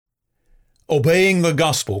Obeying the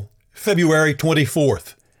Gospel, February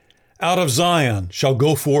 24th. Out of Zion shall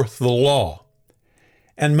go forth the law.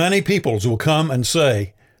 And many peoples will come and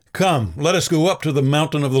say, Come, let us go up to the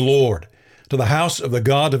mountain of the Lord, to the house of the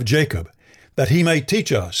God of Jacob, that he may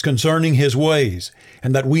teach us concerning his ways,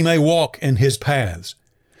 and that we may walk in his paths.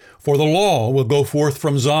 For the law will go forth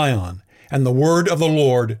from Zion, and the word of the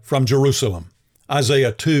Lord from Jerusalem.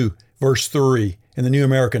 Isaiah 2, verse 3 in the New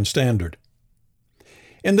American Standard.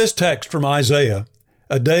 In this text from Isaiah,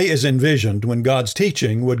 a day is envisioned when God's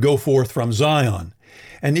teaching would go forth from Zion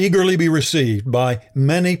and eagerly be received by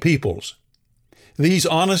many peoples. These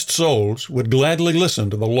honest souls would gladly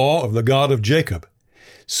listen to the law of the God of Jacob,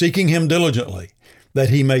 seeking him diligently, that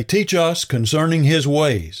he may teach us concerning his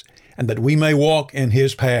ways, and that we may walk in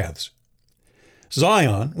his paths.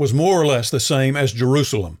 Zion was more or less the same as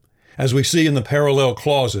Jerusalem, as we see in the parallel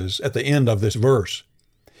clauses at the end of this verse.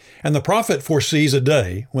 And the prophet foresees a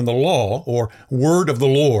day when the law, or word of the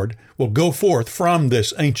Lord, will go forth from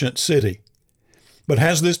this ancient city. But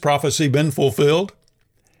has this prophecy been fulfilled?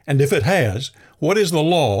 And if it has, what is the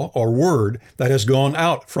law or word that has gone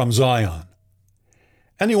out from Zion?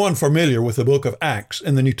 Anyone familiar with the book of Acts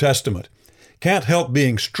in the New Testament can't help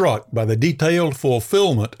being struck by the detailed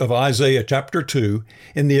fulfillment of Isaiah chapter 2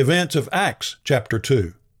 in the events of Acts chapter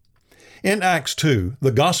 2. In Acts 2,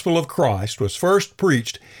 the gospel of Christ was first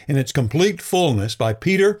preached in its complete fullness by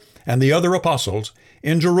Peter and the other apostles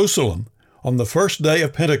in Jerusalem on the first day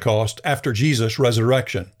of Pentecost after Jesus'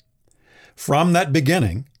 resurrection. From that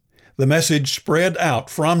beginning, the message spread out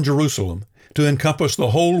from Jerusalem to encompass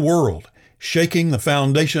the whole world, shaking the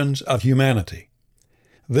foundations of humanity.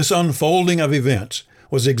 This unfolding of events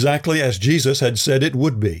was exactly as Jesus had said it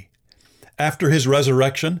would be. After his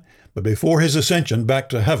resurrection, but before his ascension back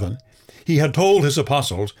to heaven, he had told his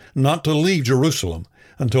apostles not to leave Jerusalem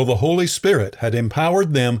until the Holy Spirit had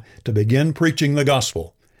empowered them to begin preaching the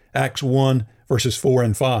gospel, Acts 1, verses 4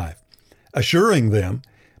 and 5, assuring them,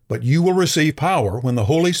 But you will receive power when the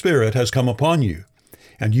Holy Spirit has come upon you,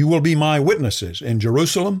 and you will be my witnesses in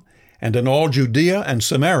Jerusalem and in all Judea and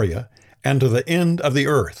Samaria and to the end of the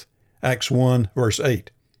earth, Acts 1, verse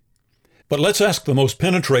 8. But let's ask the most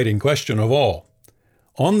penetrating question of all.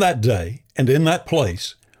 On that day and in that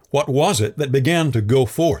place, what was it that began to go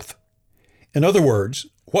forth? In other words,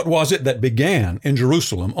 what was it that began in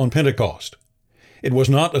Jerusalem on Pentecost? It was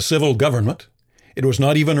not a civil government. It was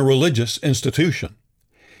not even a religious institution.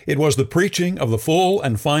 It was the preaching of the full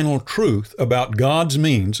and final truth about God's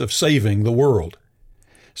means of saving the world.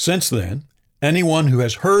 Since then, anyone who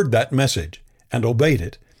has heard that message and obeyed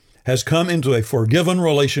it has come into a forgiven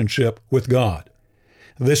relationship with God.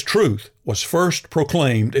 This truth was first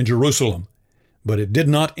proclaimed in Jerusalem, but it did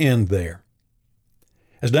not end there.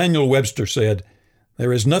 As Daniel Webster said,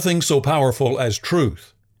 there is nothing so powerful as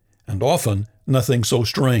truth, and often nothing so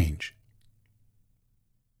strange.